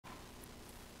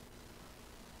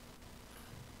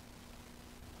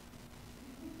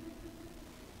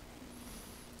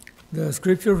The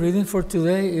scripture reading for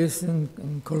today is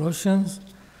in Colossians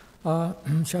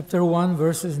chapter 1,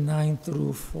 verses 9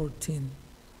 through 14.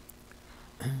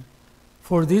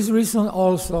 For this reason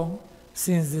also,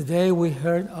 since the day we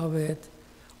heard of it,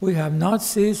 we have not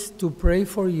ceased to pray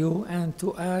for you and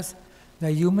to ask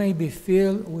that you may be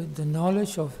filled with the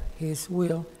knowledge of His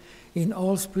will in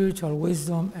all spiritual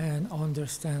wisdom and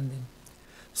understanding,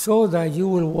 so that you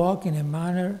will walk in a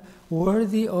manner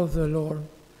worthy of the Lord,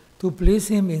 to please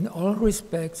Him in all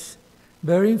respects,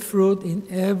 bearing fruit in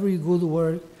every good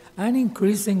work and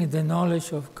increasing in the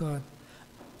knowledge of God,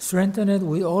 strengthened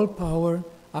with all power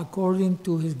according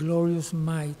to His glorious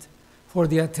might, for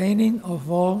the attaining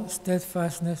of all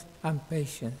steadfastness and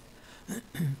patience,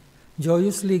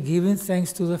 joyously giving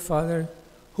thanks to the Father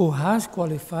who has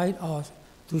qualified us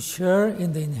to share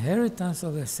in the inheritance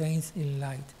of the saints in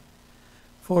light.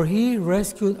 For He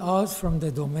rescued us from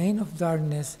the domain of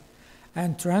darkness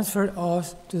and transferred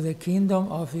us to the kingdom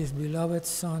of His beloved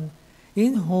Son,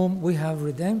 in whom we have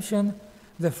redemption,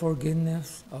 the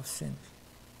forgiveness of sins.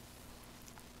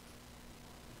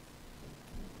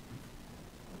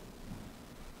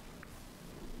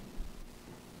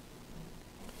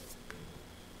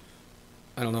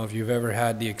 I don't know if you've ever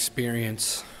had the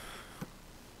experience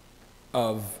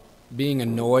of being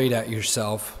annoyed at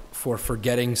yourself for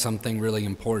forgetting something really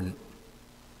important.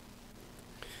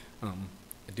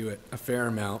 I do it a fair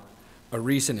amount. A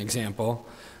recent example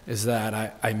is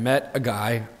that I met a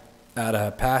guy at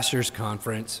a pastor's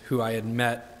conference who I had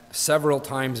met several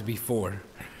times before.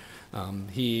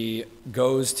 He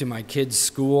goes to my kids'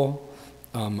 school.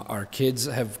 Our kids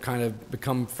have kind of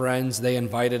become friends. They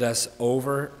invited us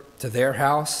over to their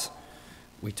house.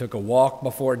 We took a walk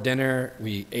before dinner.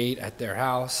 We ate at their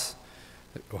house.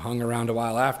 We hung around a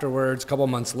while afterwards. A couple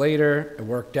months later, it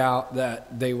worked out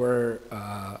that they were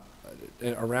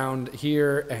around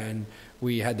here, and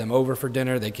we had them over for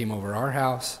dinner. They came over our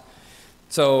house.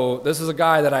 So this is a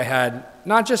guy that I had,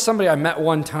 not just somebody I met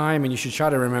one time, and you should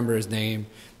try to remember his name.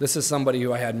 This is somebody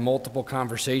who I had multiple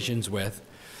conversations with,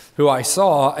 who I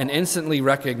saw and instantly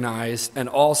recognized and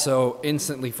also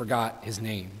instantly forgot his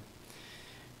name.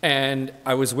 And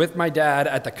I was with my dad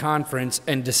at the conference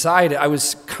and decided, I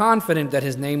was confident that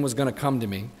his name was going to come to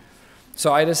me.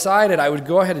 So I decided I would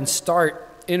go ahead and start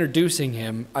introducing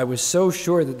him. I was so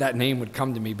sure that that name would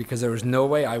come to me because there was no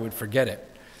way I would forget it.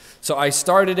 So I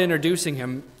started introducing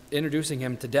him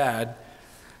to Dad,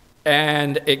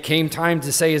 and it came time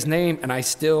to say his name, and I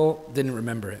still didn't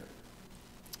remember it.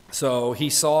 So he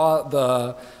saw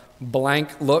the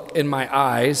blank look in my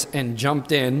eyes and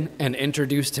jumped in and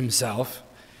introduced himself.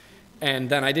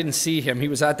 And then I didn't see him. He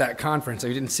was at that conference. I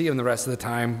didn't see him the rest of the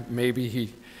time.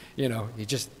 Maybe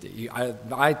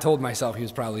I told myself he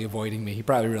was probably avoiding me. He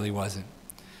probably really wasn't.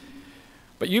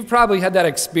 But you've probably had that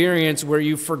experience where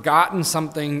you've forgotten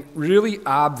something really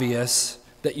obvious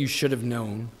that you should have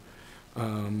known.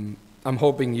 I'm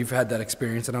hoping you've had that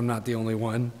experience and I'm not the only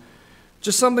one.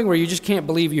 Just something where you just can't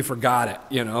believe you forgot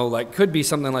it, like could be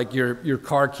something like your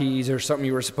car keys or something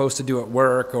you were supposed to do at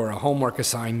work or a homework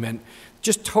assignment.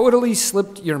 Just totally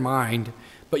slipped your mind,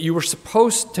 but you were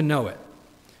supposed to know it.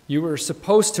 You were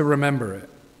supposed to remember it.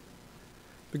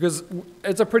 Because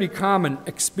it's a pretty common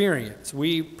experience.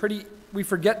 We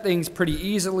forget things pretty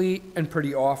easily and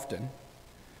pretty often.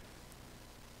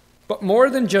 But more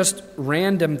than just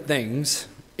random things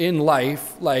in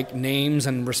life, like names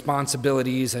and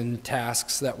responsibilities and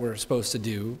tasks that we're supposed to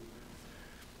do,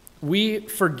 we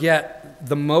forget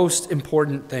the most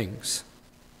important things.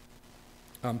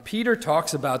 Peter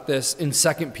talks about this in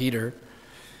 2 Peter,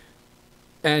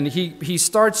 and he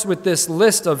starts with this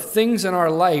list of things in our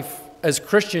life as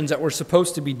Christians that we're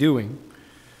supposed to be doing.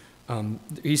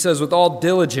 He says, with all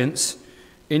diligence,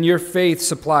 in your faith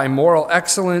supply moral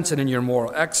excellence, and in your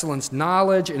moral excellence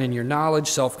knowledge, and in your knowledge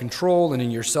self-control, and in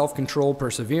your self-control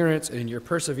perseverance, and in your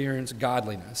perseverance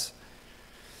godliness.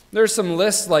 There's some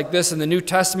lists like this in the New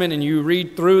Testament, and you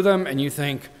read through them, and you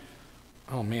think,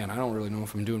 oh man, I don't really know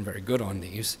if I'm doing very good on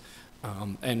these.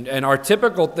 And our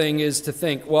typical thing is to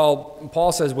think, well,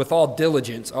 Paul says, with all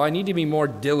diligence. Oh, I need to be more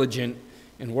diligent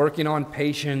in working on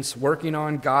patience, working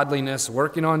on godliness,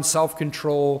 working on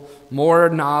self-control, more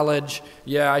knowledge.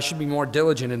 Yeah, I should be more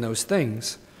diligent in those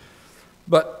things.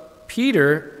 But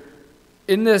Peter,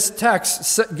 in this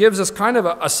text, gives us kind of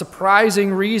a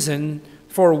surprising reason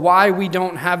for why we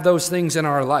don't have those things in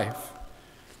our life.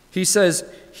 He says,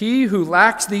 he who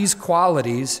lacks these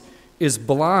qualities is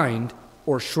blind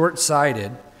or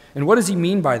short-sighted. And what does he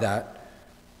mean by that?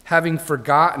 Having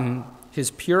forgotten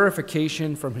his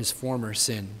purification from his former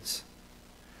sins.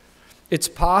 It's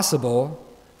possible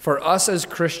for us as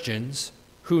Christians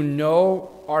who know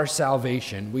our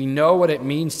salvation, we know what it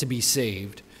means to be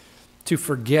saved, to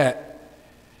forget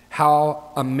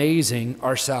how amazing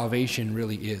our salvation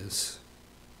really is.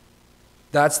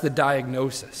 That's the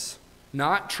diagnosis.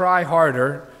 Not try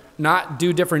harder, not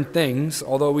do different things,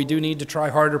 although we do need to try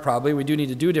harder probably, we do need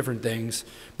to do different things,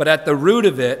 but at the root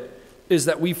of it is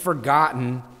that we've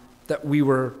forgotten that we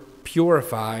were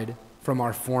purified from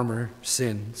our former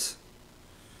sins.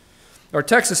 Our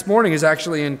text this morning is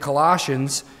actually in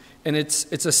Colossians, and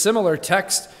it's a similar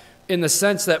text in the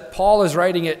sense that Paul is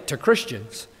writing it to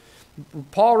Christians.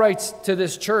 Paul writes to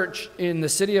this church in the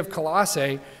city of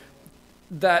Colossae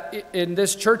that in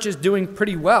this church is doing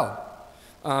pretty well.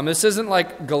 This isn't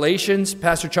like Galatians.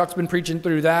 Pastor Chuck's been preaching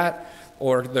through that.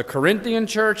 Or the Corinthian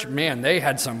church, man, they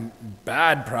had some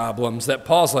bad problems that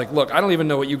Paul's like, look, I don't even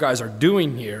know what you guys are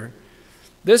doing here.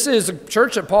 This is a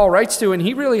church that Paul writes to, and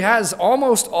he really has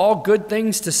almost all good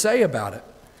things to say about it.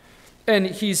 And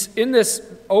he's in this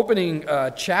opening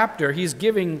chapter, he's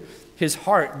giving his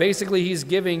heart. Basically, he's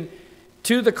giving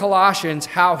to the Colossians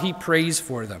how he prays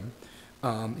for them.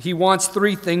 He wants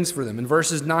three things for them. In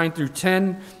verses 9 through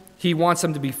 10, he wants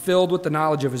them to be filled with the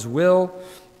knowledge of his will.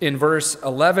 In verse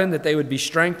 11, that they would be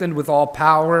strengthened with all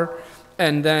power.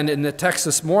 And then in the text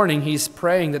this morning, he's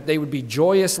praying that they would be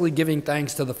joyously giving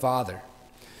thanks to the Father.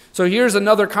 So here's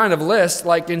another kind of list,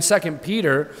 like in 2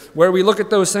 Peter, where we look at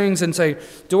those things and say,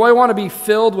 do I want to be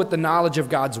filled with the knowledge of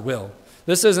God's will?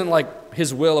 This isn't like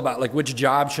his will about like which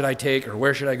job should I take or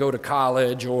where should I go to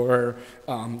college or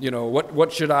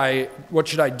what should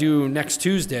I do next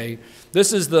Tuesday.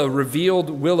 This is the revealed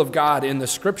will of God in the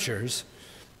Scriptures,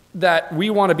 that we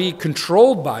want to be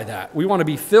controlled by that. We want to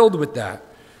be filled with that.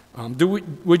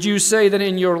 Would you say that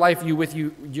in your life,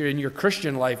 in your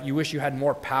Christian life, you wish you had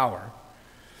more power?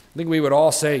 I think we would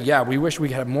all say, yeah, we wish we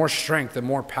had more strength and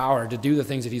more power to do the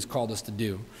things that he's called us to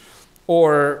do.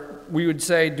 Or we would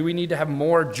say, do we need to have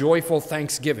more joyful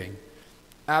thanksgiving?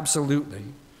 Absolutely.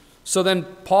 So then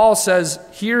Paul says,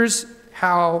 here's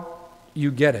how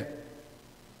you get it.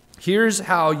 Here's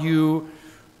how you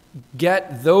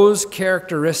get those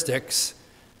characteristics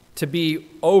to be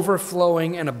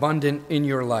overflowing and abundant in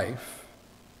your life.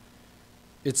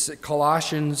 It's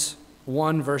Colossians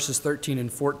 1, verses 13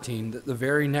 and 14. The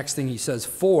very next thing he says,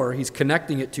 for, he's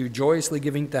connecting it to joyously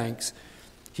giving thanks.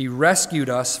 He rescued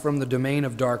us from the domain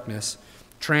of darkness,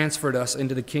 transferred us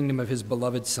into the kingdom of his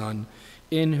beloved Son,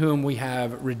 in whom we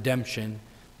have redemption,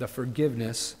 the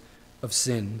forgiveness of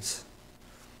sins.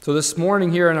 So this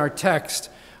morning here in our text,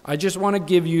 I just want to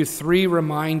give you three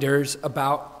reminders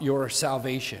about your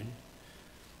salvation.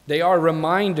 They are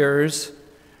reminders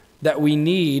that we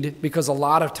need because a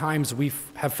lot of times we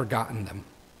have forgotten them.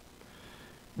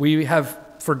 We have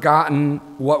forgotten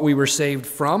what we were saved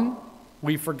from.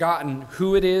 We've forgotten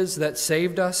who it is that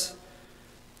saved us.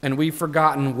 And we've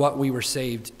forgotten what we were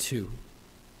saved to.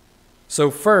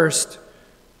 So first,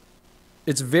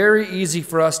 it's very easy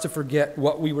for us to forget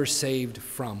what we were saved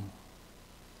from.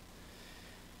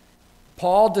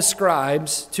 Paul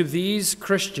describes to these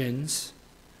Christians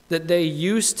that they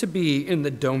used to be in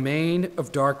the domain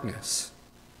of darkness.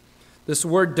 This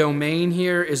word domain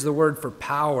here is the word for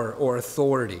power or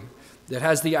authority. It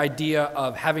has the idea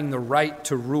of having the right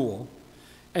to rule.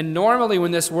 And normally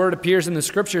when this word appears in the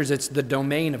Scriptures, it's the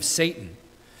domain of Satan.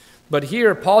 But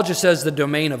here, Paul just says the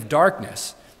domain of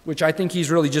darkness, which I think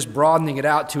he's really just broadening it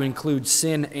out to include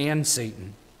sin and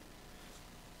Satan.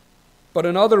 But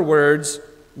in other words,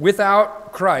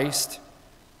 without Christ,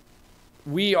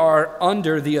 we are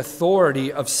under the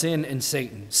authority of sin and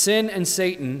Satan. Sin and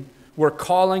Satan were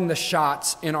calling the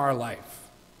shots in our life.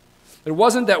 It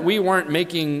wasn't that we weren't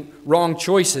making wrong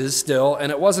choices still,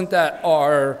 and it wasn't that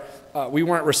we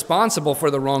weren't responsible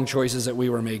for the wrong choices that we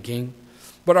were making,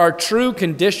 but our true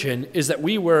condition is that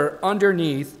we were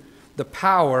underneath the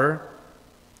power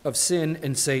of sin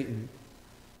and Satan.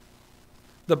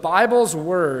 The Bible's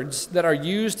words that are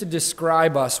used to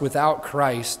describe us without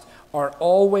Christ are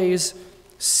always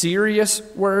serious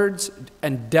words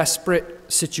and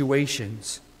desperate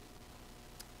situations.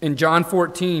 In John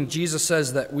 14, Jesus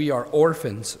says that we are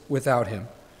orphans without him.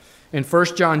 In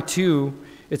 1 John 2,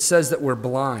 it says that we're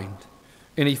blind.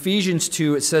 In Ephesians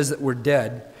 2, it says that we're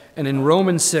dead. And in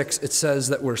Romans 6, it says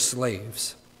that we're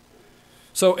slaves.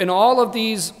 So in all of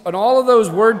those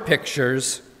word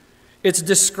pictures, it's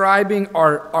describing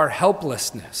our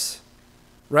helplessness,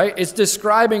 right? It's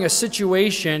describing a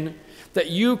situation that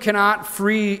you cannot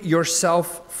free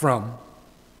yourself from.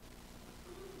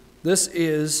 This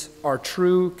is our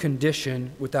true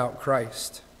condition without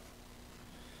Christ.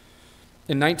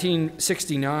 In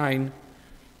 1969,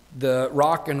 the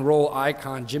rock and roll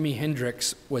icon Jimi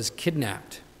Hendrix was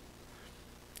kidnapped.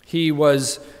 He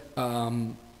was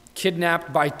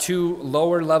kidnapped by two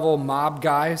lower-level mob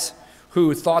guys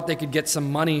who thought they could get some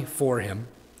money for him.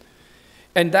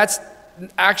 And that's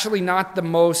actually not the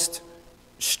most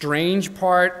strange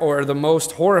part or the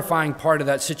most horrifying part of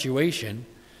that situation,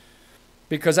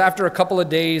 because after a couple of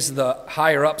days, the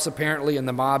higher-ups apparently in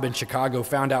the mob in Chicago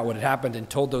found out what had happened and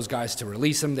told those guys to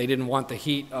release him. They didn't want the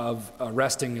heat of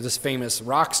arresting this famous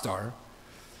rock star.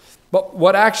 But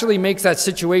what actually makes that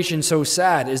situation so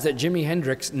sad is that Jimi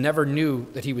Hendrix never knew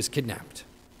that he was kidnapped.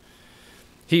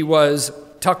 He was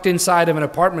tucked inside of an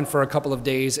apartment for a couple of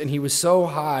days, and he was so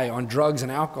high on drugs and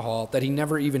alcohol that he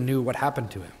never even knew what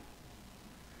happened to him.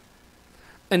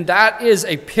 And that is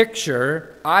a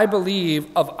picture, I believe,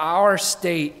 of our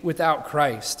state without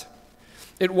Christ.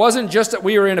 It wasn't just that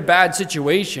we were in a bad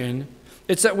situation,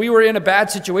 it's that we were in a bad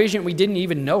situation and we didn't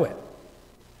even know it.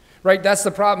 Right? That's the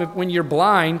problem. When you're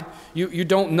blind, you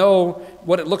don't know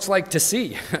what it looks like to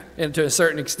see, and to a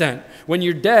certain extent. When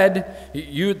you're dead,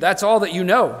 that's all that you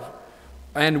know.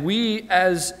 And we,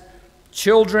 as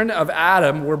children of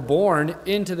Adam, were born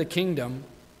into the kingdom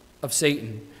of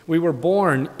Satan. We were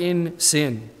born in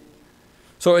sin.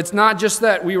 So it's not just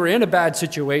that we were in a bad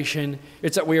situation,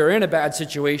 it's that we were in a bad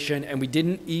situation and we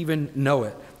didn't even know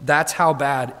it. That's how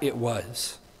bad it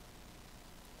was.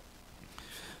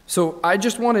 So I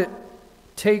just want to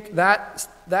take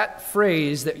that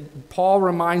phrase that Paul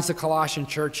reminds the Colossian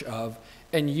church of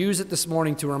and use it this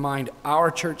morning to remind our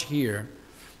church here.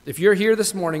 If you're here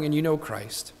this morning and you know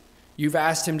Christ, you've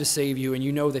asked him to save you and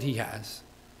you know that he has.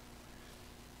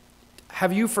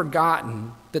 Have you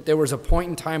forgotten that there was a point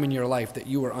in time in your life that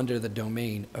you were under the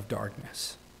domain of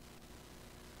darkness?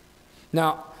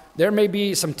 Now, there may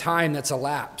be some time that's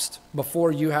elapsed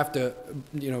before you have to,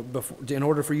 in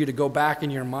order for you to go back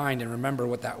in your mind and remember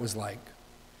what that was like.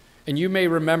 And you may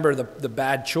remember the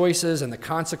bad choices and the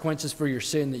consequences for your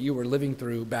sin that you were living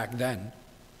through back then.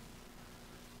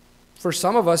 For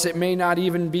some of us, it may not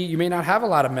even be, you may not have a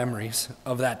lot of memories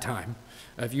of that time.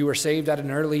 If you were saved at an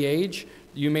early age,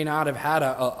 you may not have had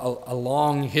a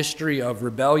long history of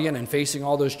rebellion and facing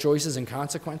all those choices and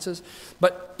consequences.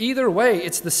 But either way,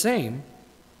 it's the same.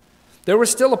 There was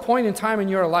still a point in time in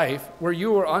your life where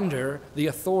you were under the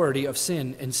authority of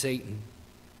sin and Satan.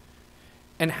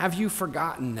 And have you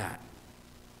forgotten that?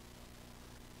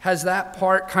 Has that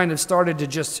part kind of started to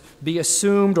just be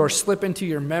assumed or slip into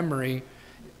your memory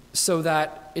so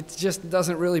that it just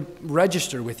doesn't really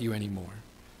register with you anymore?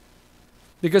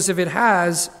 Because if it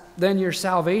has, then your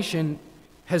salvation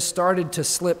has started to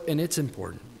slip in its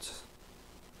importance.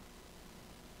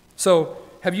 So,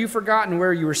 have you forgotten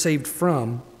where you were saved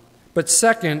from? But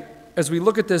second, as we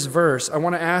look at this verse, I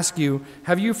want to ask you,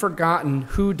 have you forgotten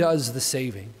who does the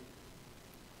saving?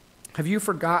 Have you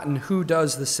forgotten who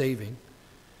does the saving?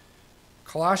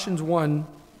 Colossians 1,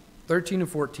 13 and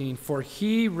 14, for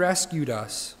he rescued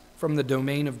us from the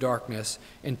domain of darkness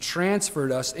and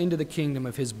transferred us into the kingdom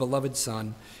of his beloved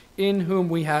Son, in whom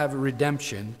we have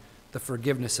redemption, the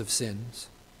forgiveness of sins.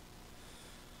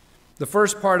 The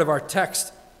first part of our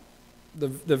text, the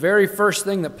very first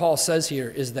thing that Paul says here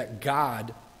is that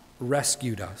God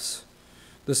rescued us.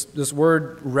 This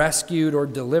word rescued or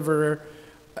deliverer,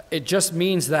 it just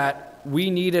means that we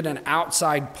needed an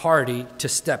outside party to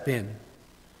step in.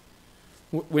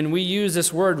 When we use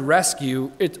this word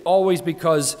rescue, it's always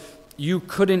because you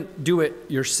couldn't do it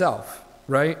yourself,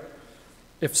 right?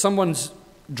 If someone's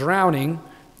drowning,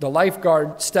 the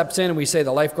lifeguard steps in and we say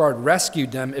the lifeguard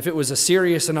rescued them. If it was a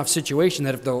serious enough situation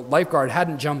that if the lifeguard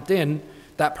hadn't jumped in,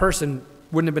 that person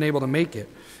wouldn't have been able to make it.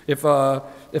 If a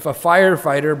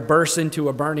firefighter bursts into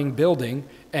a burning building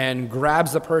and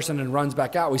grabs the person and runs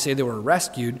back out, we say they were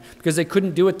rescued because they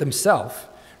couldn't do it themselves,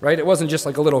 right? It wasn't just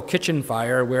like a little kitchen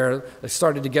fire where they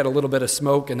started to get a little bit of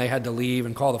smoke and they had to leave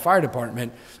and call the fire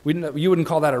department. You wouldn't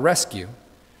call that a rescue.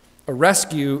 A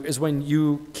rescue is when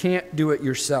you can't do it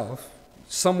yourself.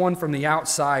 Someone from the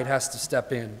outside has to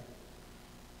step in.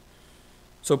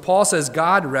 So Paul says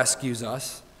God rescues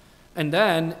us, and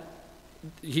then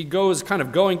he goes kind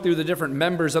of going through the different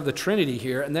members of the Trinity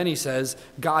here, and then he says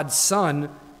God's Son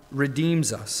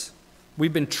redeems us.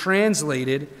 We've been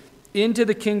translated into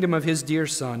the kingdom of his dear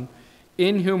Son,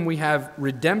 in whom we have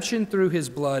redemption through his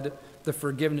blood, the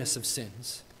forgiveness of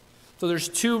sins. So there's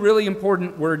two really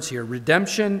important words here,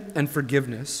 redemption and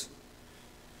forgiveness.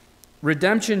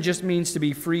 Redemption just means to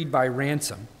be freed by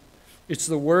ransom. It's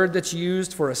the word that's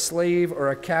used for a slave or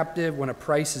a captive when a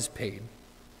price is paid.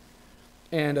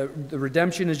 And the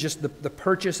redemption is just the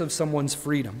purchase of someone's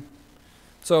freedom.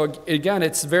 So again,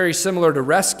 it's very similar to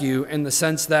rescue in the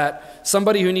sense that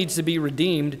somebody who needs to be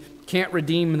redeemed can't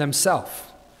redeem themselves.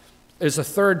 is a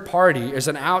third party, is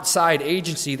an outside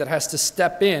agency that has to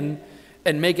step in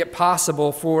and make it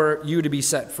possible for you to be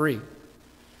set free.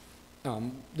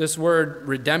 This word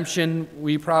redemption,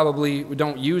 we probably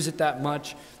don't use it that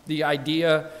much. The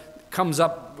idea comes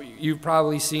up, you've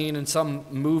probably seen in some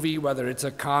movie, whether it's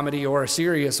a comedy or a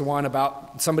serious one,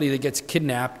 about somebody that gets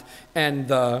kidnapped and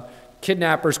the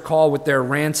kidnappers call with their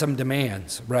ransom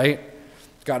demands, right?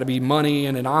 It's got to be money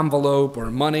in an envelope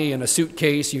or money in a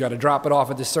suitcase. You got to drop it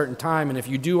off at a certain time. And if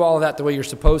you do all of that the way you're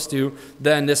supposed to,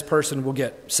 then this person will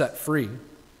get set free.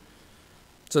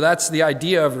 So that's the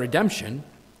idea of redemption.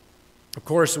 Of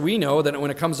course, we know that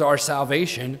when it comes to our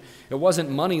salvation, it wasn't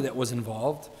money that was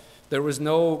involved. There was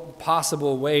no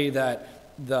possible way that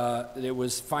it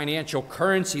was financial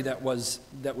currency that was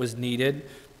needed.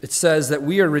 It says that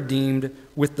we are redeemed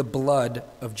with the blood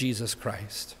of Jesus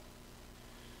Christ.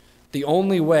 The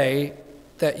only way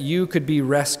that you could be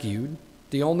rescued,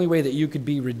 the only way that you could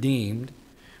be redeemed,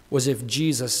 was if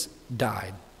Jesus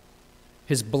died.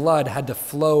 His blood had to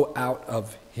flow out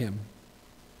of him.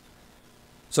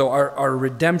 So our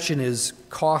redemption is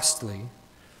costly.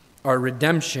 Our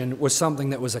redemption was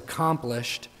something that was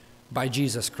accomplished by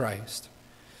Jesus Christ.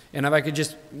 And if I could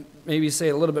just maybe say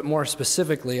a little bit more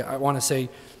specifically, I want to say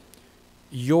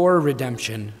your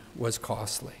redemption was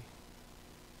costly.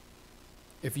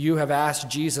 If you have asked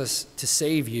Jesus to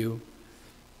save you,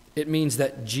 it means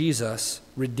that Jesus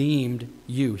redeemed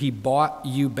you. He bought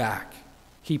you back.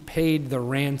 He paid the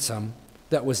ransom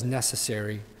that was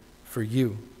necessary for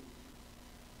you.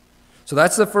 So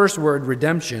that's the first word,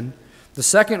 redemption. The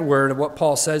second word of what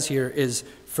Paul says here is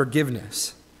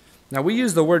forgiveness. Now, we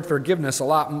use the word forgiveness a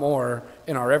lot more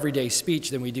in our everyday speech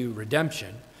than we do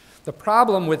redemption. The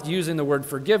problem with using the word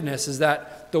forgiveness is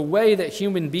that the way that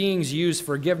human beings use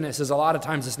forgiveness is a lot of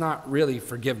times it's not really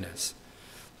forgiveness.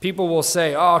 People will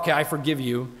say, oh, okay, I forgive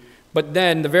you. But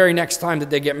then the very next time that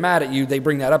they get mad at you, they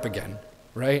bring that up again,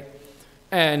 right?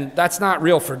 And that's not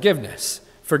real forgiveness.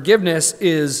 Forgiveness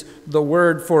is the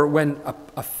word for when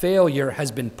a failure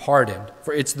has been pardoned.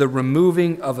 For it's the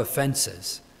removing of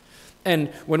offenses. And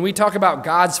when we talk about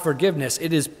God's forgiveness,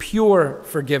 it is pure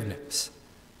forgiveness.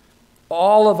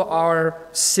 All of our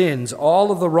sins,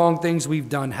 all of the wrong things we've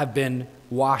done have been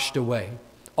washed away.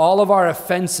 All of our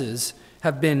offenses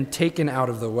have been taken out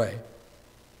of the way.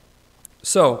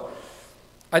 So,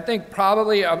 I think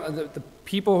probably the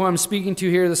people who I'm speaking to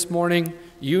here this morning,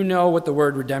 you know what the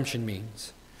word redemption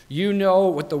means. You know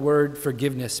what the word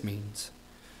forgiveness means.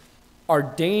 Our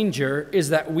danger is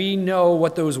that we know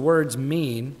what those words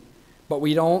mean, but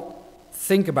we don't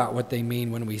think about what they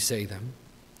mean when we say them.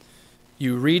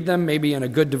 You read them maybe in a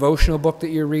good devotional book that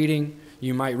you're reading.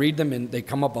 You might read them and they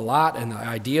come up a lot, and the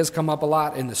ideas come up a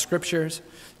lot in the scriptures.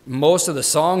 Most of the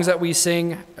songs that we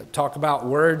sing talk about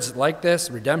words like this,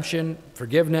 redemption,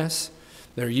 forgiveness.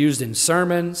 They're used in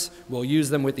sermons. We'll use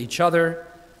them with each other.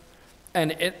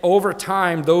 And over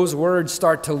time, those words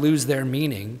start to lose their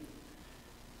meaning.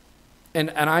 And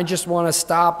I just want to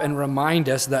stop and remind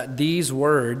us that these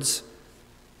words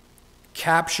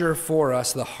capture for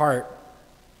us the heart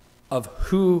of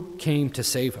who came to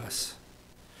save us.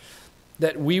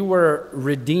 That we were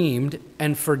redeemed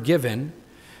and forgiven,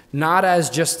 not as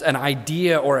just an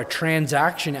idea or a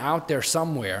transaction out there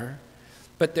somewhere,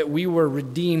 but that we were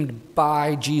redeemed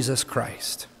by Jesus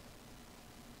Christ.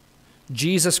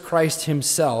 Jesus Christ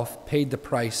himself paid the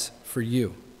price for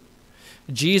you.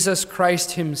 Jesus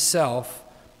Christ himself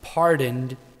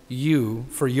pardoned you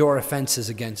for your offenses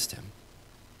against him.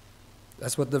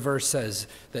 That's what the verse says,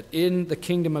 that in the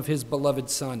kingdom of his beloved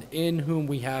Son, in whom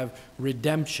we have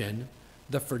redemption,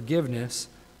 the forgiveness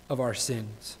of our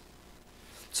sins.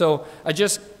 So I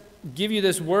just give you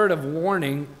this word of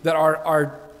warning that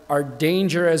our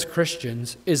danger as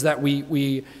Christians is that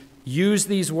we use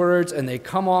these words and they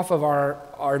come off of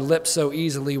our lips so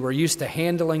easily. We're used to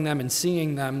handling them and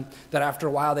seeing them that after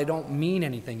a while they don't mean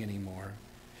anything anymore.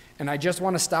 And I just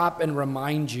want to stop and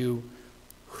remind you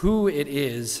who it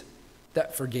is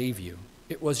that forgave you.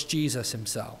 It was Jesus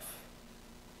himself.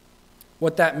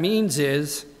 What that means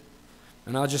is,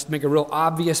 and I'll just make a real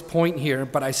obvious point here,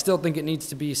 but I still think it needs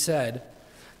to be said,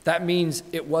 that means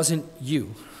it wasn't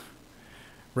you,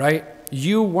 right?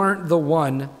 You weren't the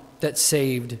one that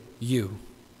saved you.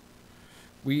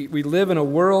 We live in a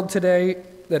world today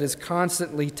that is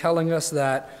constantly telling us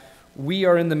that we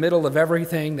are in the middle of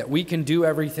everything, that we can do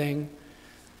everything,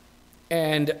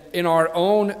 and in our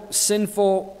own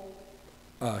sinful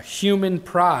human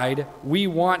pride, we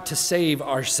want to save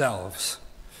ourselves.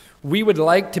 We would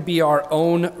like to be our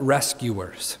own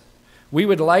rescuers. We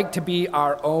would like to be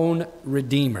our own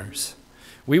redeemers.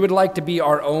 We would like to be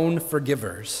our own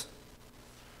forgivers.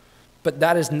 But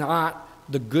that is not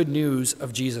the good news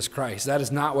of Jesus Christ. That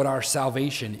is not what our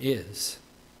salvation is.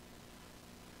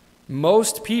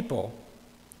 Most people,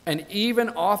 and even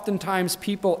oftentimes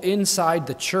people inside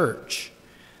the church,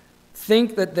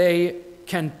 think that they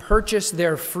can purchase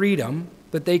their freedom,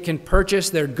 that they can purchase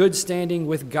their good standing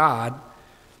with God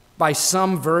by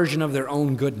some version of their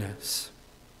own goodness.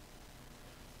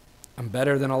 I'm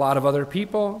better than a lot of other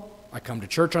people. I come to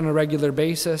church on a regular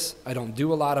basis. I don't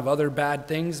do a lot of other bad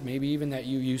things, maybe even that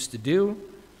you used to do.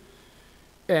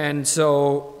 And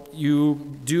so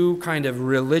you do kind of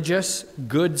religious,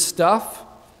 good stuff,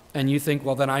 and you think,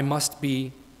 well, then I must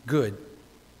be good.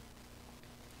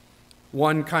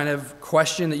 One kind of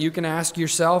question that you can ask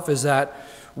yourself is that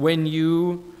when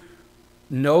you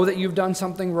know that you've done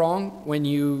something wrong, when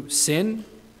you sin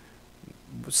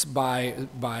by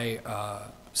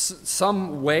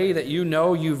some way that you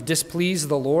know you've displeased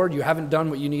the Lord, you haven't done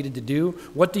what you needed to do,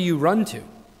 what do you run to?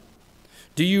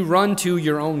 Do you run to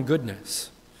your own goodness?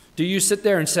 Do you sit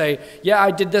there and say, yeah,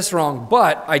 I did this wrong,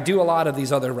 but I do a lot of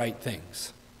these other right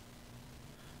things?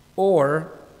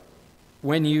 Or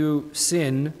when you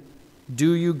sin,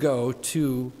 do you go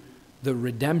to the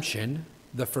redemption,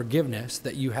 the forgiveness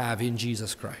that you have in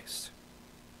Jesus Christ?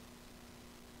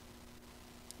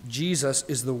 Jesus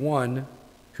is the one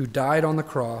who died on the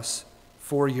cross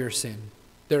for your sin.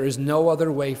 There is no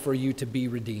other way for you to be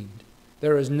redeemed.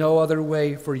 There is no other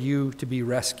way for you to be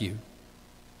rescued.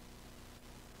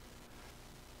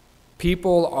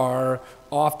 People are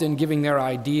often giving their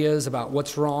ideas about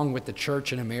what's wrong with the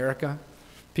church in America.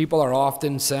 People are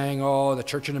often saying, oh, the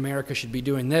church in America should be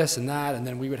doing this and that, and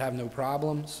then we would have no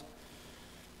problems.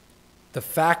 The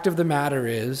fact of the matter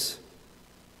is,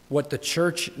 what the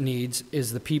church needs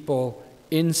is the people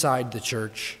inside the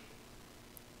church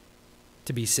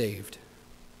to be saved,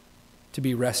 to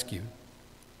be rescued.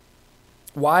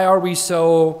 Why are we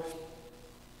so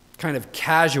kind of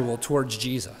casual towards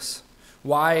Jesus?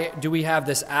 Why do we have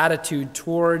this attitude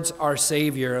towards our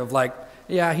Savior of like,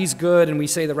 yeah, he's good and we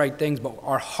say the right things, but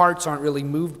our hearts aren't really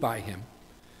moved by him?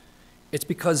 It's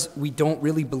because we don't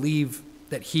really believe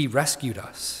that he rescued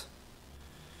us.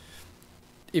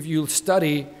 If you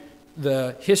study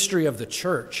the history of the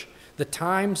church, the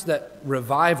times that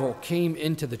revival came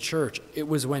into the church, it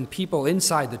was when people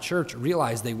inside the church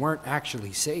realized they weren't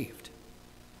actually saved.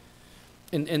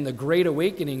 In the great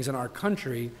awakenings in our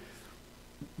country,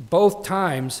 both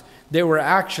times there were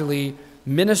actually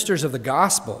ministers of the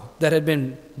gospel that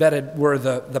were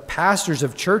the pastors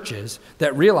of churches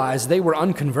that realized they were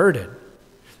unconverted.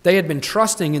 They had been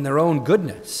trusting in their own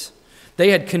goodness. They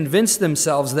had convinced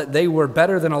themselves that they were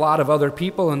better than a lot of other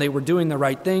people and they were doing the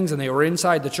right things and they were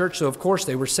inside the church, so of course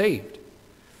they were saved.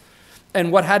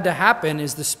 And what had to happen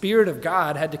is the Spirit of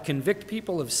God had to convict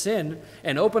people of sin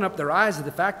and open up their eyes to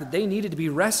the fact that they needed to be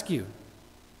rescued.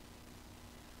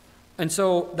 And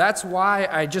so that's why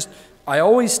I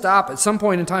always stop at some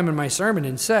point in time in my sermon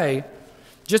and say,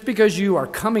 just because you are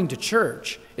coming to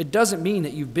church, it doesn't mean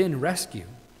that you've been rescued.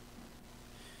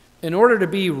 In order to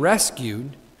be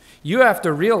rescued, you have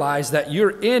to realize that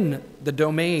you're in the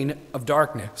domain of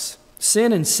darkness.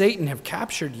 Sin and Satan have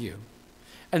captured you.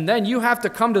 And then you have to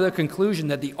come to the conclusion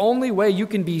that the only way you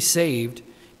can be saved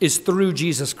is through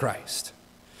Jesus Christ.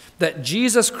 That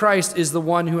Jesus Christ is the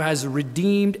one who has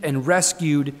redeemed and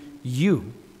rescued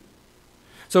you.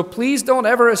 So please don't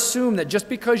ever assume that just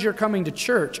because you're coming to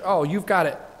church, oh, you've got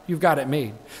it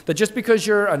made. That just because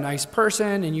you're a nice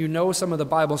person and you know some of the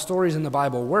Bible stories and the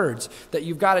Bible words, that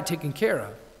you've got it taken care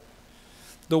of.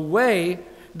 The way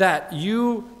that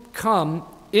you come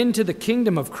into the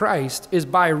kingdom of Christ is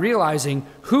by realizing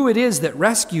who it is that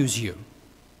rescues you.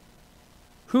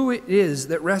 Who it is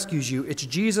that rescues you. It's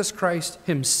Jesus Christ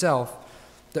himself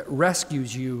that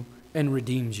rescues you and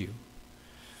redeems you.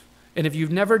 And if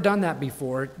you've never done that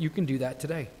before, you can do that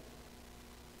today.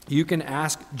 You can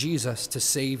ask Jesus to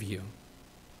save you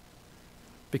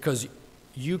because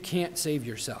you can't save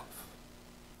yourself.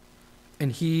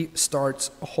 And he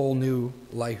starts a whole new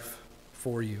life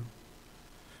for you.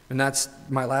 And that's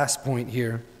my last point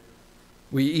here.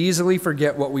 We easily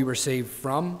forget what we were saved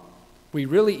from. We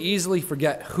really easily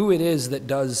forget who it is that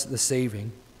does the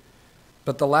saving.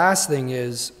 But the last thing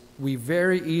is, we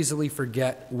very easily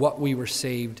forget what we were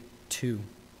saved to.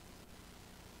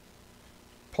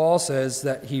 Paul says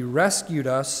that he rescued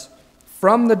us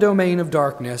from the domain of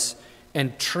darkness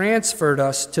and transferred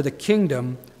us to the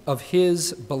kingdom of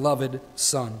his beloved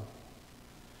Son.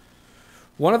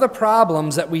 One of the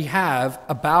problems that we have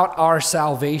about our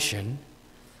salvation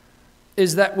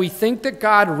is that we think that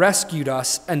God rescued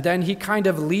us and then he kind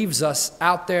of leaves us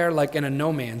out there like in a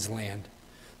no man's land.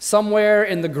 somewhere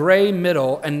in the gray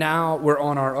middle, and now we're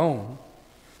on our own.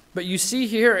 But you see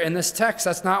here in this text,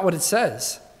 that's not what it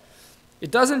says. It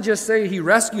doesn't just say he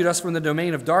rescued us from the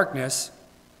domain of darkness,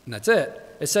 and that's it.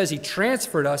 It says he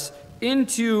transferred us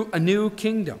into a new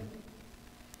kingdom.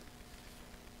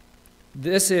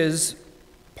 This is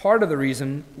part of the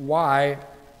reason why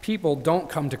people don't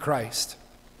come to Christ,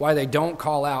 why they don't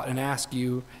call out and ask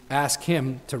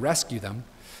him to rescue them,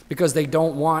 because they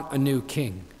don't want a new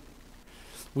king.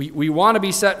 We want to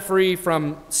be set free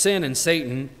from sin and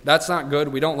Satan. That's not good.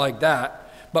 We don't like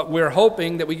that. But we're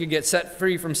hoping that we could get set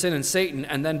free from sin and Satan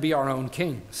and then be our own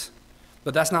kings.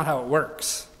 But that's not how it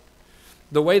works.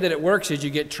 The way that it works is you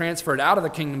get transferred out of the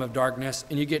kingdom of darkness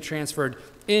and you get transferred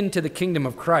into the kingdom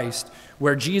of Christ,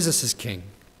 where Jesus is king,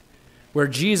 where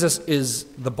Jesus is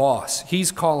the boss. He's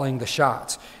calling the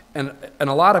shots. And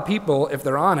a lot of people, if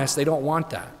they're honest, they don't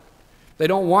want that. They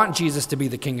don't want Jesus to be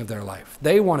the king of their life.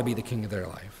 They want to be the king of their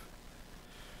life.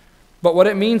 But what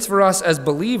it means for us as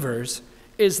believers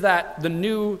is that the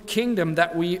new kingdom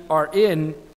that we are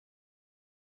in,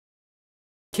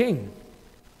 king.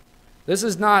 This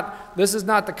is not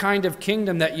the kind of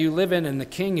kingdom that you live in and the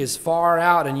king is far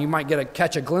out and you might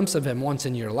catch a glimpse of him once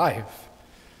in your life.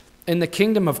 In the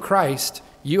kingdom of Christ,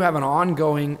 you have an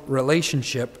ongoing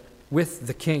relationship with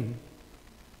the king.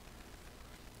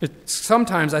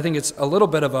 Sometimes I think it's a little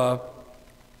bit of a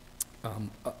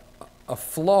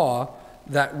flaw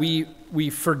that we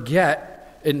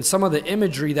forget in some of the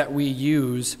imagery that we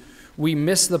use. We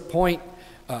miss the point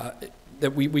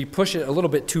that we push it a little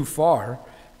bit too far,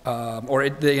 or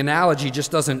the analogy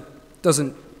just doesn't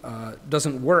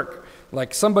work.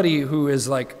 Like somebody who is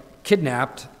like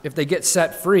kidnapped, if they get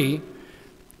set free,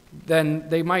 then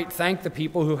they might thank the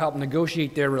people who helped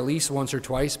negotiate their release once or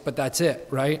twice, but that's it,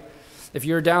 right? If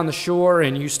you're down the shore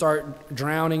and you start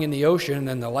drowning in the ocean,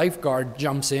 then the lifeguard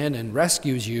jumps in and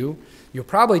rescues you, you'll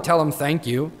probably tell him thank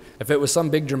you. If it was some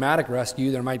big dramatic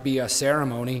rescue, there might be a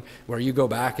ceremony where you go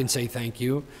back and say thank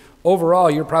you.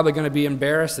 Overall, you're probably going to be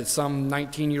embarrassed that some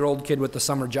 19-year-old kid with the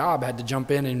summer job had to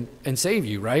jump in and save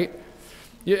you, right?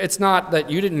 It's not that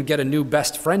you didn't get a new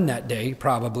best friend that day,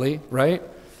 probably, right?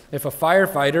 If a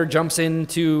firefighter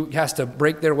has to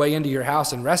break their way into your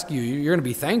house and rescue you, you're going to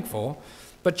be thankful.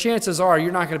 But chances are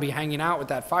you're not going to be hanging out with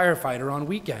that firefighter on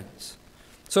weekends.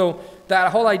 So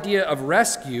that whole idea of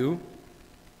rescue,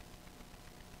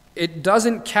 it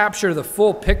doesn't capture the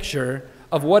full picture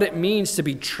of what it means to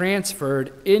be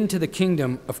transferred into the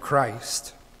kingdom of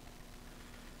Christ.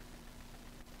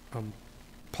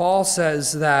 Paul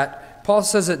says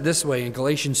it this way in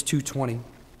Galatians 2:20.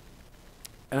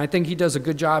 And I think he does a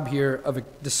good job here of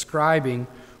describing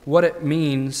what it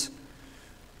means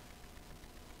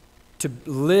to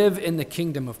live in the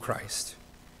kingdom of Christ.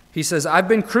 He says, I've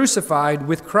been crucified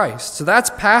with Christ. So that's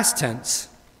past tense,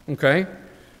 okay?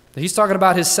 He's talking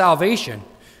about his salvation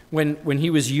when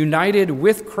he was united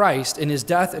with Christ in his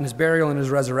death and his burial and his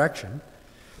resurrection.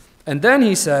 And then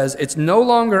he says, it's no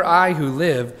longer I who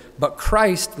live, but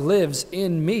Christ lives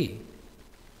in me.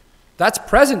 That's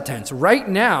present tense. Right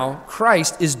now,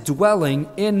 Christ is dwelling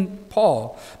in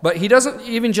Paul. But he doesn't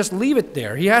even just leave it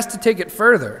there. He has to take it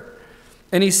further.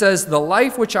 And he says, the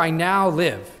life which I now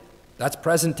live, that's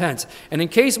present tense. And in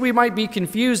case we might be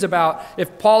confused about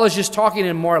if Paul is just talking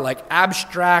in more like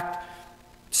abstract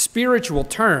spiritual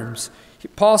terms,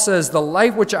 Paul says, the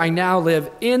life which I now live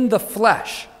in the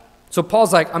flesh. So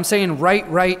Paul's like, I'm saying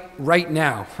right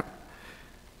now.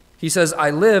 He says,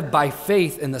 I live by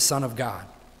faith in the Son of God.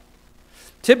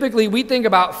 Typically, we think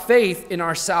about faith in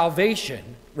our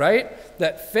salvation, right?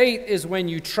 That faith is when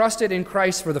you trusted in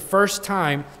Christ for the first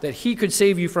time that he could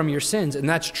save you from your sins, and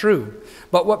that's true.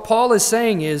 But what Paul is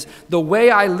saying is the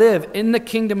way I live in the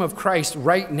kingdom of Christ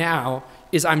right now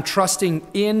is I'm trusting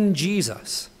in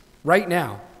Jesus right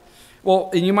now. Well,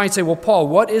 and you might say, well, Paul,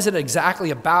 what is it exactly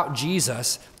about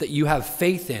Jesus that you have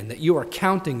faith in, that you are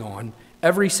counting on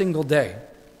every single day?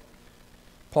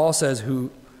 Paul says,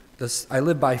 I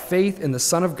live by faith in the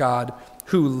Son of God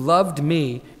who loved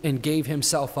me and gave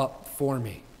himself up for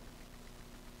me.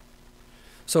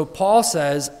 So Paul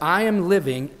says, I am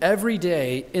living every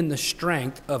day in the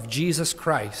strength of Jesus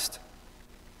Christ.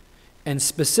 And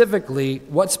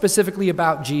what specifically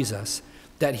about Jesus?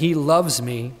 That he loves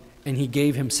me and he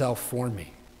gave himself for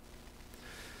me.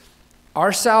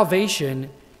 Our salvation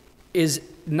is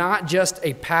not just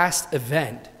a past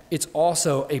event, it's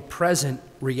also a present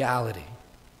reality.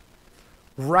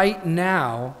 Right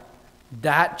now,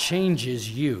 that changes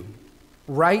you.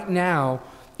 Right now,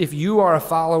 if you are a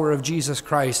follower of Jesus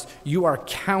Christ, you are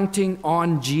counting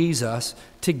on Jesus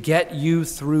to get you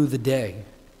through the day.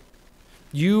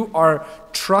 You are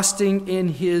trusting in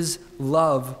his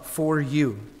love for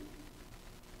you.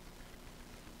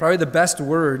 Probably the best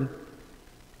word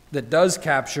that does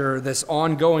capture this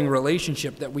ongoing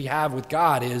relationship that we have with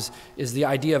God is the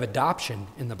idea of adoption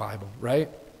in the Bible, right?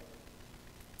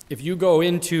 If you go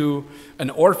into an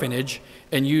orphanage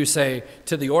and you say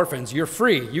to the orphans, you're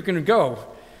free, you can go.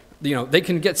 You know, they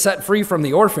can get set free from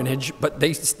the orphanage, but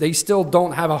they still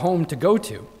don't have a home to go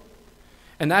to.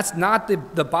 And that's not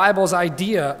the Bible's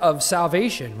idea of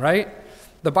salvation, right?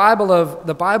 The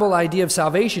Bible idea of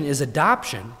salvation is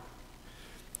adoption.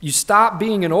 You stop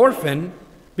being an orphan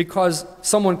because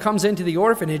someone comes into the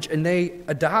orphanage and they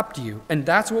adopt you. And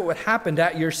that's what would happen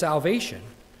at your salvation,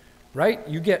 right?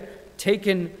 You get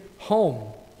taken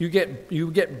home. You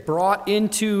get brought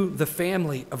into the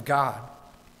family of God.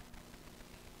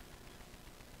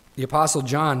 The Apostle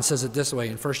John says it this way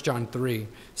in 1 John 3.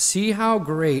 See how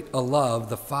great a love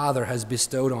the Father has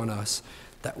bestowed on us,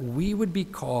 that we would be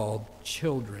called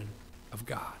children of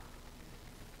God.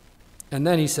 And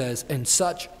then he says, and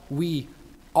such we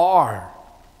are.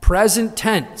 Present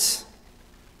tense,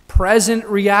 present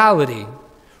reality.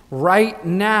 Right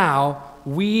now,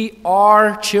 we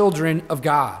are children of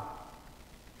God.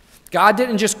 God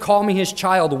didn't just call me his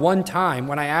child one time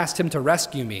when I asked him to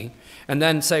rescue me and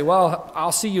then say, well,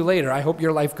 I'll see you later. I hope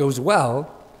your life goes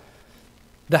well.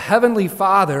 The Heavenly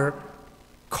Father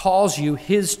calls you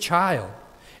his child.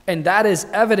 And that is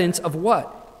evidence of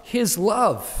what? His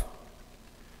love.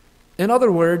 In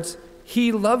other words,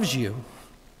 he loves you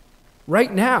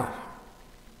right now.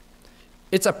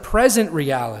 It's a present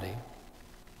reality.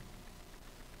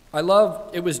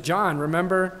 It was John,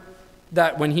 remember,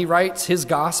 that when he writes his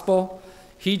gospel,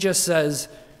 he just says,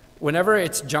 whenever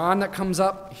it's John that comes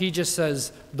up, he just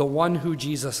says, the one who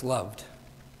Jesus loved.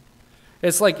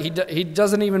 It's like he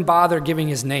doesn't even bother giving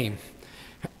his name.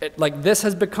 This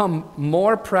has become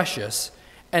more precious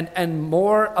and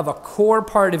more of a core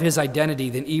part of his identity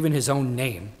than even his own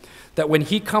name. That when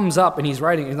he comes up and he's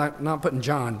writing, he's not putting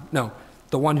John, no,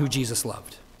 the one who Jesus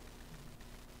loved.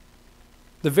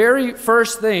 The very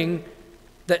first thing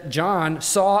that John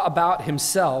saw about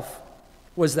himself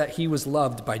was that he was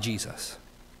loved by Jesus.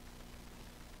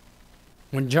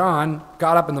 When John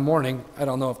got up in the morning, I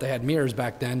don't know if they had mirrors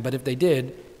back then, but if they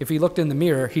did, if he looked in the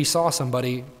mirror, he saw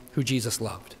somebody who Jesus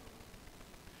loved.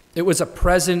 It was a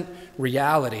present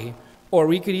reality, or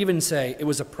we could even say it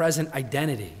was a present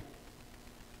identity.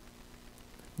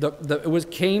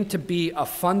 It came to be a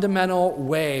fundamental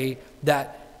way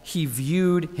that he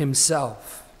viewed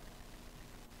himself.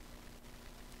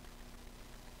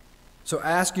 So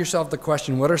ask yourself the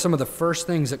question, what are some of the first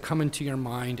things that come into your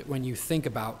mind when you think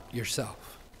about yourself?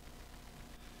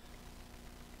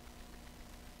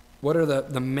 What are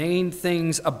the main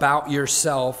things about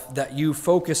yourself that you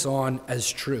focus on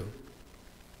as true?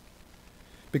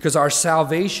 Because our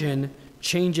salvation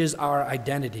changes our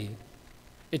identity.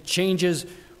 It changes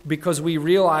because we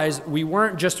realize we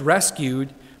weren't just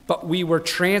rescued, but we were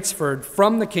transferred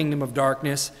from the kingdom of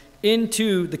darkness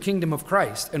into the kingdom of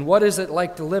Christ. And what is it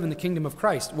like to live in the kingdom of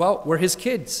Christ? Well, we're his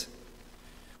kids.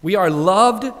 We are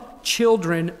loved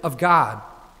children of God.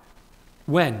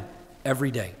 When? Every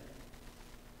day.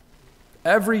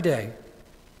 Every day.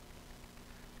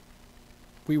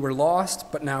 We were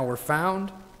lost, but now we're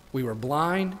found. We were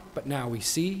blind, but now we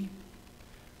see.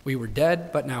 We were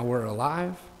dead, but now we're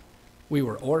alive. We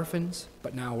were orphans,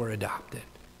 but now we're adopted.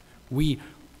 We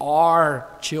are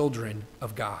children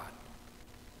of God.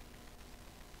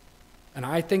 And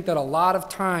I think that a lot of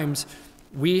times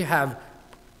we have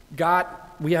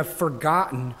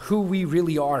forgotten who we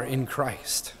really are in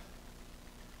Christ.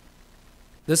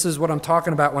 This is what I'm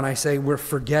talking about when I say we're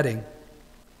forgetting.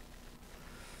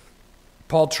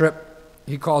 Paul Tripp,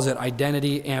 he calls it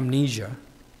identity amnesia.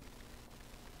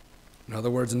 In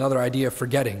other words, another idea of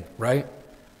forgetting, right?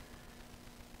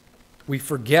 We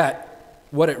forget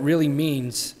what it really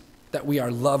means that we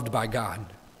are loved by God,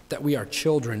 that we are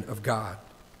children of God.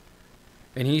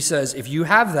 And he says, if you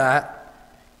have that,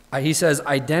 he says,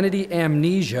 identity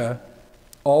amnesia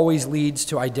always leads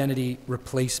to identity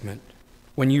replacement.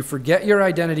 When you forget your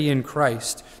identity in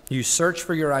Christ, you search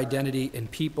for your identity in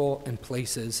people and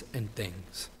places and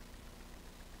things.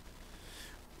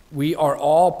 We are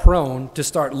all prone to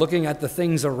start looking at the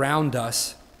things around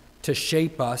us to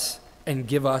shape us and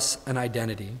give us an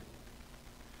identity.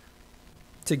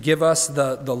 To give us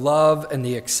the love and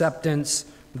the acceptance,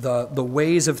 the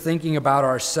ways of thinking about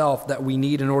ourselves that we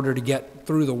need in order to get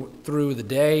through the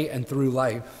day and through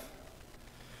life.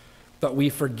 But we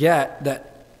forget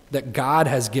that God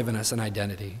has given us an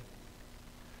identity.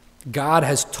 God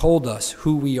has told us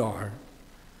who we are.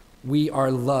 We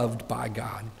are loved by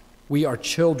God. We are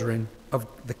children of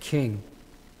the King.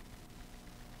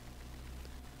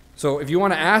 So if you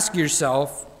want to ask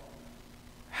yourself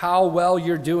how well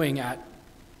you're doing at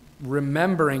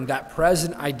remembering that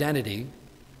present identity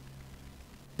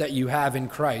that you have in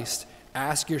Christ,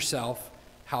 ask yourself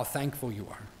how thankful you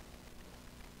are.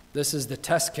 This is the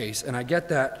test case, and I get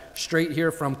that straight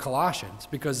here from Colossians,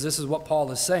 because this is what Paul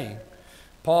is saying.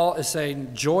 Paul is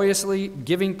saying, joyously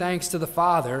giving thanks to the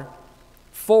Father,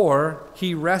 for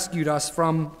he rescued us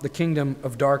from the kingdom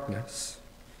of darkness.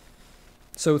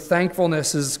 So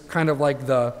thankfulness is kind of like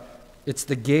it's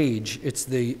the gauge, it's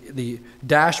the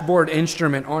dashboard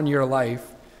instrument on your life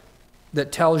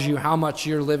that tells you how much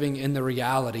you're living in the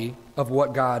reality of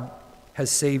what God has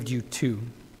saved you to.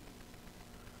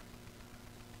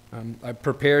 I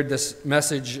prepared this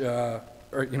message,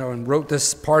 and wrote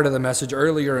this part of the message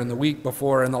earlier in the week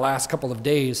before. In the last couple of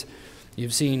days,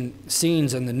 you've seen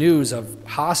scenes in the news of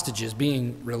hostages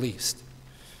being released.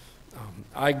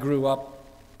 I grew up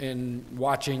in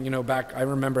watching, I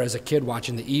remember as a kid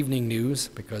watching the evening news,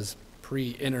 because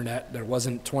pre-internet, there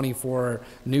wasn't 24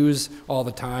 news all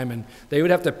the time, and they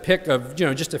would have to pick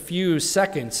just a few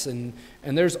seconds, and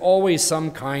there's always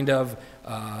some kind of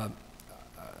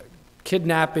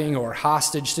kidnapping or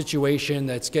hostage situation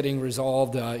that's getting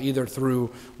resolved either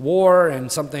through war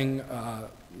and something,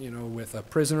 with a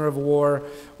prisoner of war,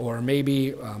 or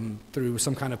maybe through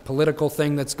some kind of political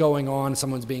thing that's going on.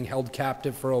 Someone's being held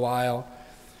captive for a while.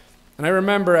 And I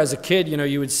remember as a kid,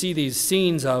 you would see these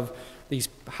scenes of these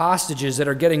hostages that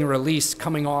are getting released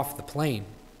coming off the plane.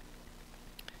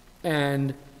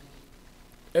 And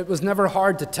it was never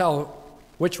hard to tell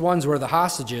which ones were the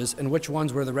hostages and which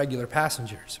ones were the regular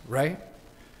passengers, right?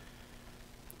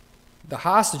 The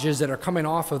hostages that are coming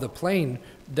off of the plane,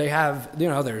 they have,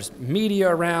 there's media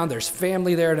around, there's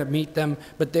family there to meet them,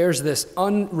 but there's this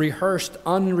unrehearsed,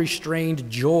 unrestrained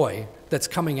joy that's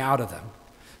coming out of them.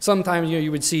 Sometimes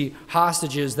you would see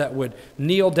hostages that would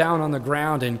kneel down on the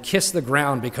ground and kiss the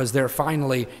ground because they're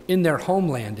finally in their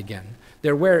homeland again.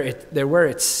 They're where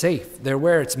it's safe. They're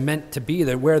where it's meant to be.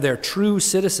 They're where they're true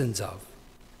citizens of.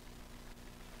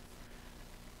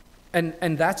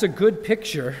 And that's a good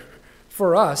picture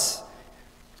for us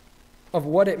of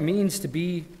what it means to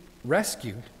be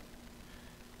rescued.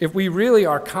 If we really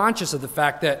are conscious of the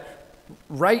fact that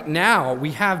right now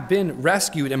we have been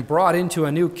rescued and brought into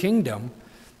a new kingdom,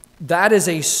 that is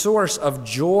a source of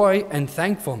joy and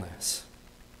thankfulness.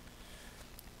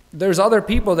 There's other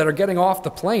people that are getting off the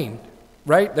plane,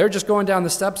 right? They're just going down the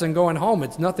steps and going home.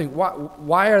 It's nothing.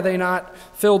 Why are they not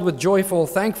filled with joyful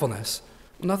thankfulness?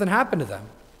 Well, nothing happened to them.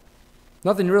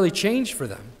 Nothing really changed for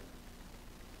them.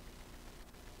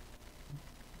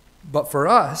 But for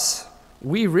us,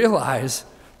 we realize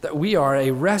that we are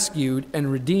a rescued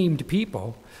and redeemed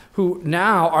people who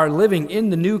now are living in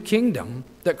the new kingdom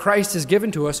that Christ has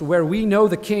given to us, where we know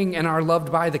the King and are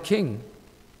loved by the King.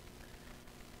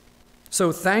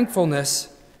 So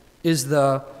thankfulness is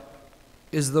the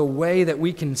way that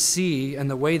we can see and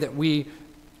the way that we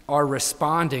are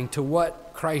responding to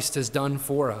what Christ has done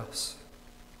for us.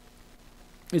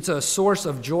 It's a source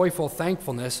of joyful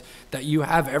thankfulness that you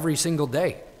have every single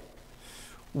day.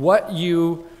 What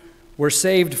you were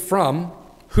saved from,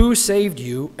 who saved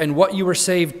you, and what you were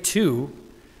saved to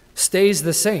stays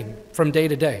the same from day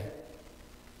to day.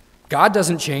 God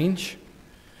doesn't change.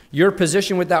 Your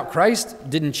position without Christ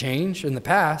didn't change in the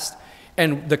past,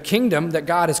 and the kingdom that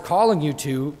God is calling you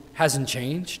to hasn't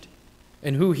changed,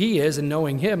 and who He is and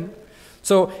knowing Him.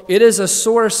 So it is a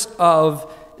source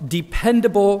of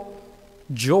dependable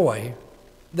joy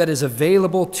that is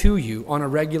available to you on a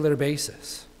regular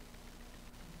basis.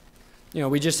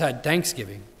 We just had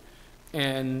Thanksgiving,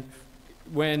 and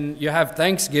when you have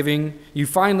Thanksgiving, you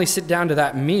finally sit down to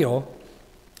that meal,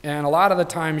 and a lot of the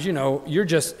times, you're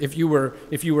just, if you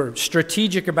were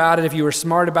strategic about it, if you were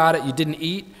smart about it, you didn't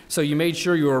eat, so you made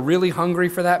sure you were really hungry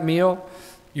for that meal.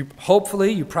 You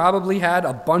probably had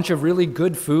a bunch of really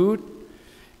good food,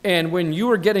 and when you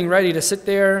were getting ready to sit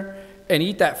there and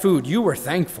eat that food, you were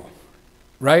thankful,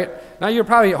 right? Now you're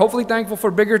probably hopefully thankful for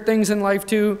bigger things in life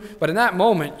too, but in that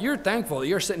moment, you're thankful that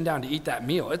you're sitting down to eat that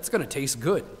meal. It's going to taste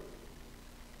good.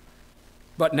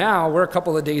 But now we're a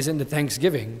couple of days into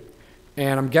Thanksgiving,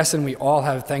 and I'm guessing we all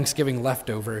have Thanksgiving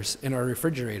leftovers in our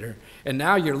refrigerator. And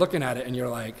now you're looking at it and you're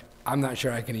like, I'm not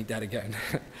sure I can eat that again.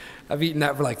 I've eaten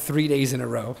that for like 3 days in a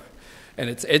row. And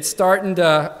it's starting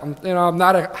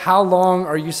to, how long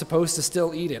are you supposed to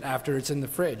still eat it after it's in the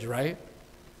fridge, right?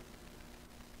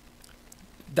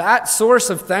 That source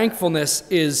of thankfulness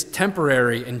is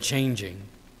temporary and changing.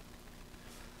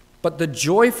 But the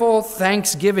joyful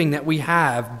thanksgiving that we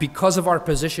have because of our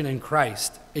position in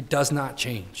Christ, it does not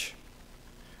change.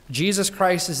 Jesus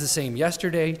Christ is the same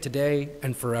yesterday, today,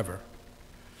 and forever.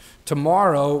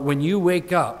 Tomorrow, when you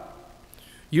wake up,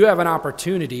 you have an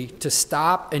opportunity to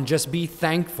stop and just be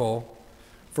thankful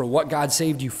for what God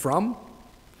saved you from,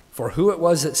 for who it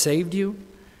was that saved you,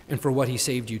 and for what he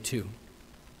saved you to.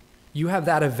 You have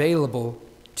that available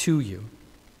to you.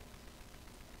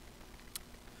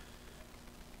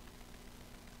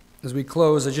 As we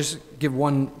close, I just give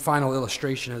one final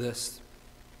illustration of this.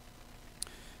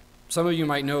 Some of you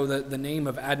might know the name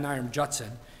of Adoniram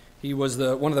Judson. He was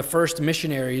one of the first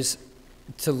missionaries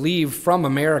to leave from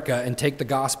America and take the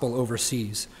gospel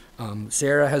overseas.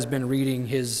 Sarah has been reading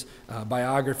his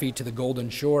biography, To the Golden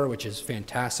Shore, which is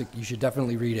fantastic. You should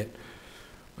definitely read it.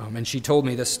 And she told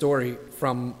me this story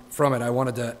from it. I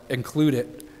wanted to include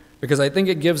it because I think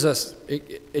it gives us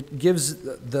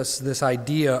this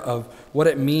idea of what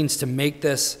it means to make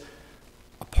this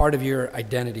a part of your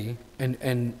identity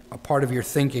and a part of your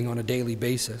thinking on a daily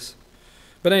basis.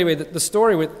 But anyway, the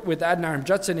story with Adoniram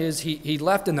Judson is he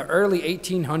left in the early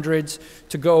 1800s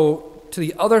to go to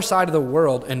the other side of the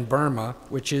world in Burma,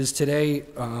 which is today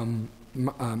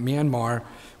Myanmar,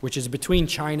 which is between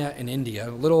China and India,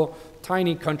 a little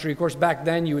tiny country. Of course, back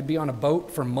then you would be on a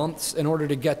boat for months in order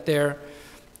to get there.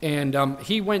 And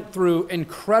he went through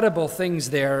incredible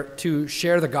things there to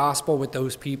share the gospel with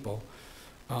those people.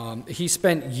 He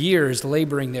spent years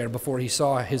laboring there before he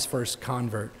saw his first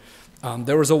convert.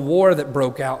 There was a war that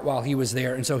broke out while he was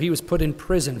there, and so he was put in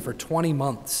prison for 20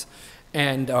 months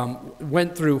and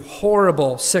went through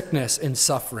horrible sickness and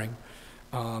suffering.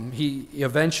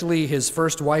 Eventually, his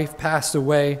first wife passed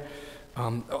away.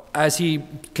 As he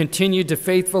continued to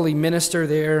faithfully minister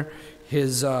there,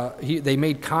 they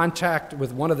made contact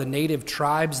with one of the native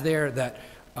tribes there that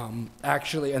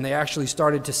they actually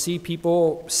started to see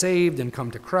people saved and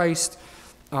come to Christ.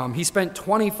 He spent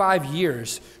 25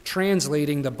 years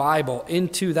translating the Bible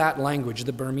into that language,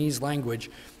 the Burmese language,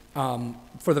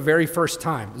 for the very first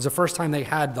time. It was the first time they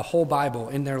had the whole Bible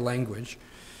in their language.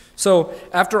 So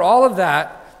after all of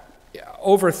that,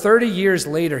 over 30 years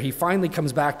later, he finally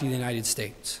comes back to the United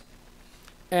States.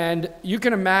 And you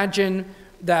can imagine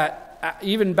that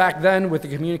even back then with the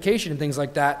communication and things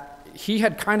like that, he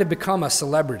had kind of become a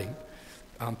celebrity.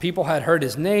 People had heard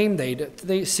his name,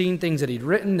 they'd seen things that he'd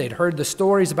written, they'd heard the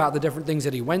stories about the different things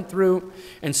that he went through.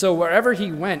 And so wherever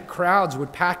he went, crowds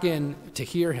would pack in to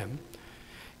hear him.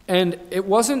 And it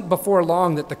wasn't before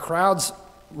long that the crowds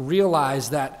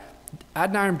realized that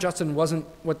Adoniram Judson wasn't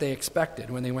what they expected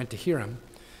when they went to hear him.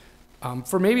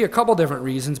 For maybe a couple different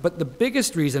reasons, but the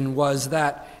biggest reason was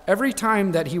that every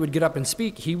time that he would get up and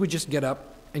speak, he would just get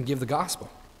up and give the gospel.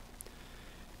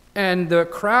 And the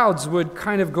crowds would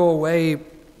kind of go away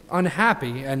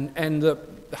unhappy, and the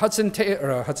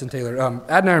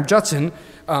Adoniram Judson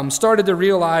started to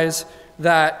realize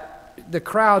that the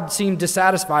crowd seemed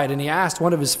dissatisfied, and he asked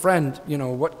one of his friends,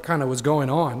 what kind of was going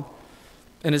on.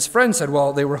 And his friend said,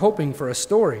 well, they were hoping for a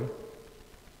story.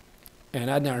 And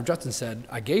Adoniram Judson said,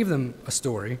 I gave them a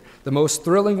story, the most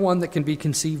thrilling one that can be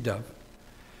conceived of.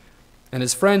 And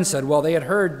his friend said, well, they had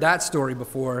heard that story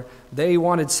before. They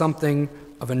wanted something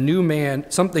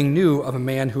new of a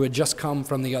man who had just come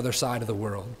from the other side of the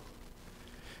world.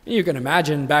 And you can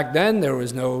imagine back then there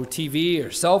was no TV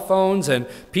or cell phones, and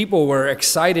people were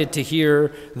excited to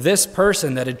hear this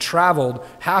person that had traveled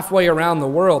halfway around the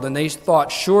world, and they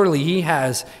thought surely he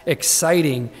has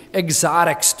exciting,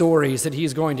 exotic stories that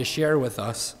he's going to share with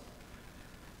us.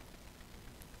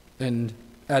 And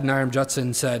Adoniram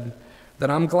Judson said that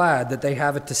I'm glad that they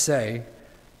have it to say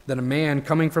that a man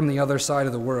coming from the other side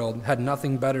of the world had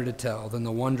nothing better to tell than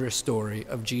the wondrous story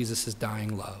of Jesus'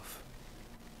 dying love.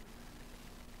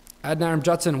 Adoniram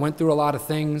Judson went through a lot of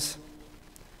things,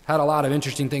 had a lot of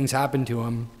interesting things happen to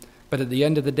him, but at the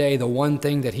end of the day, the one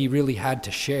thing that he really had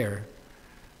to share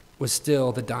was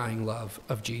still the dying love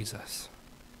of Jesus.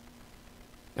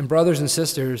 And brothers and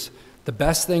sisters, the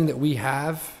best thing that we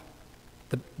have,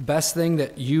 the best thing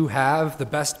that you have, the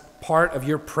best part of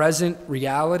your present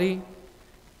reality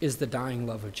is the dying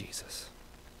love of Jesus.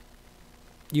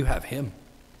 You have him.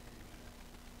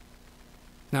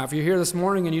 Now, if you're here this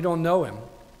morning and you don't know him,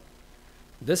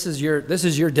 this is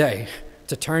your day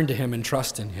to turn to him and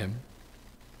trust in him.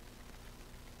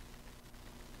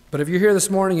 But if you're here this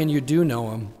morning and you do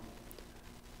know him,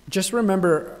 just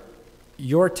remember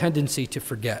your tendency to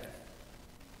forget.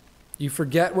 You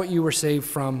forget what you were saved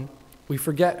from, we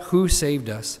forget who saved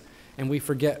us, and we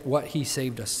forget what he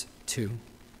saved us to.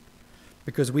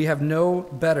 Because we have no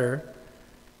better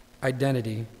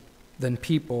identity than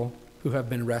people who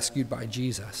have been rescued by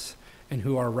Jesus and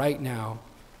who are right now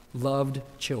loved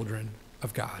children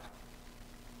of God.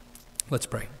 Let's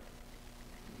pray.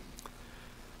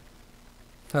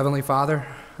 Heavenly Father,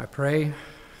 I pray if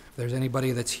there's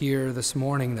anybody that's here this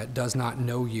morning that does not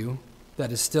know you, that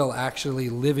is still actually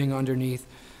living underneath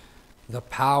the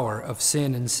power of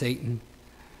sin and Satan,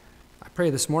 I pray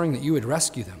this morning that you would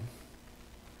rescue them.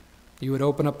 You would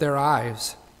open up their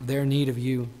eyes, their need of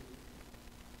you.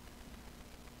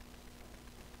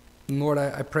 And Lord,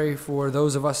 I pray for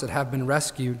those of us that have been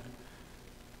rescued.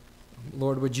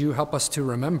 Lord, would you help us to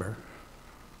remember?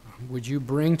 Would you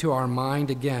bring to our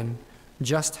mind again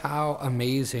just how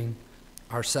amazing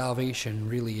our salvation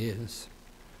really is?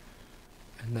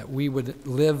 And that we would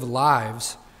live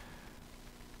lives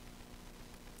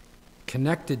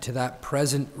connected to that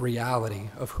present reality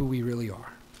of who we really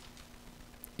are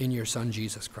in your Son,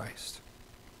 Jesus Christ.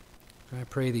 And I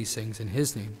pray these things in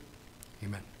his name.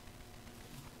 Amen.